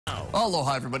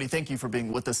Aloha, everybody. Thank you for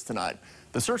being with us tonight.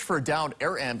 The search for a downed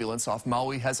air ambulance off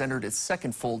Maui has entered its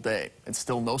second full day, and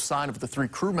still no sign of the 3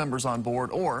 crew members on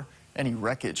board or any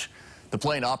wreckage. The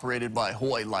plane, operated by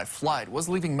Hawaii Life Flight, was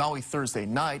leaving Maui Thursday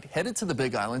night, headed to the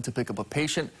Big Island to pick up a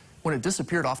patient when it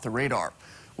disappeared off the radar.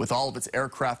 With all of its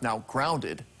aircraft now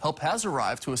grounded, help has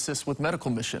arrived to assist with medical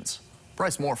missions.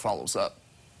 Bryce Moore follows up.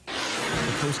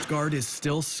 The Coast Guard is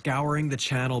still scouring the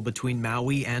channel between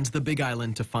Maui and the Big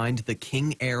Island to find the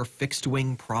King Air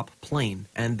fixed-wing prop plane,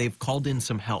 and they've called in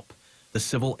some help. The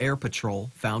Civil Air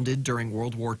Patrol, founded during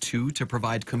World War II to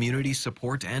provide community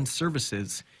support and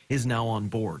services, is now on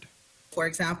board. For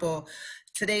example,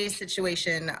 today's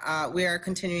situation, we are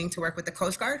continuing to work with the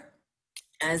Coast Guard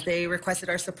as they requested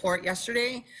our support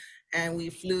yesterday, and we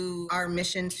flew our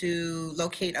mission to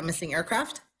locate a missing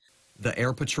aircraft. The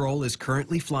Air Patrol is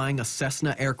currently flying a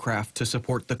Cessna aircraft to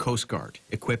support the Coast Guard,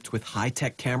 equipped with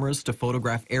high-tech cameras to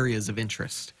photograph areas of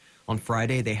interest. On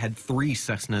Friday, they had 3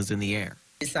 Cessnas in the air.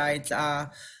 Besides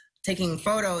taking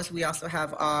photos, we also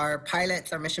have our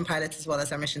pilots, our mission pilots, as well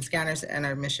as our mission scanners and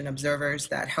our mission observers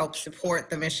that help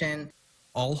support the mission.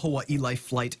 All Hawaii Life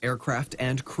Flight aircraft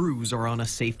and crews are on a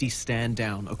safety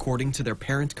stand-down, according to their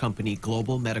parent company,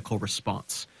 Global Medical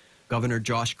Response. Governor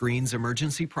Josh Green's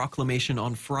emergency proclamation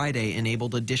on Friday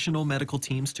enabled additional medical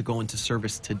teams to go into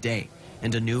service today,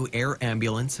 and a new air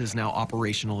ambulance is now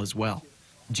operational as well.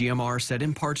 GMR said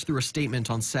in part through a statement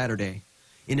on Saturday,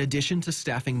 in addition to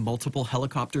staffing multiple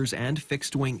helicopters and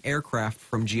fixed-wing aircraft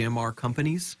from GMR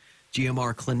companies,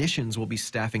 GMR clinicians will be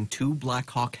staffing 2 Black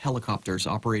Hawk helicopters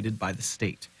operated by the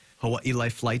state. Hawaii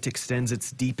Life Flight extends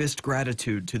its deepest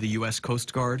gratitude to the U.S.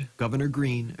 Coast Guard, Governor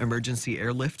Green, Emergency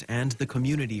Airlift, and the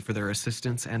community for their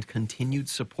assistance and continued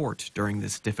support during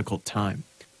this difficult time.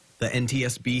 The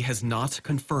NTSB has not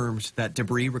confirmed that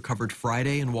debris recovered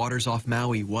Friday in waters off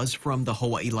Maui was from the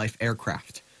Hawaii Life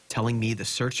aircraft, telling me the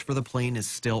search for the plane is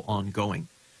still ongoing.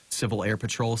 Civil Air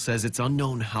Patrol says it's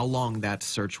unknown how long that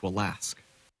search will last.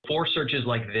 For searches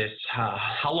like this,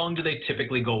 how long do they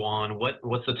typically go on?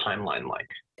 What's the timeline like?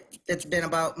 It's been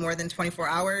about more than 24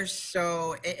 hours,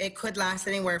 so it could last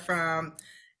anywhere from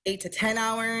 8 to 10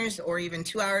 hours or even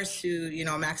 2 hours to,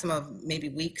 a maximum of maybe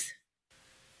weeks.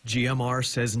 GMR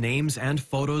says names and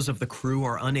photos of the crew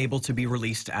are unable to be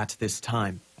released at this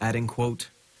time, adding, quote,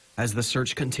 "As the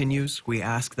search continues, we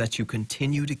ask that you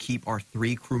continue to keep our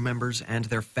 3 crew members and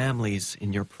their families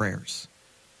in your prayers."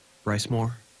 Bryce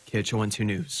Moore, KHON2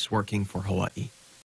 News, working for Hawaii.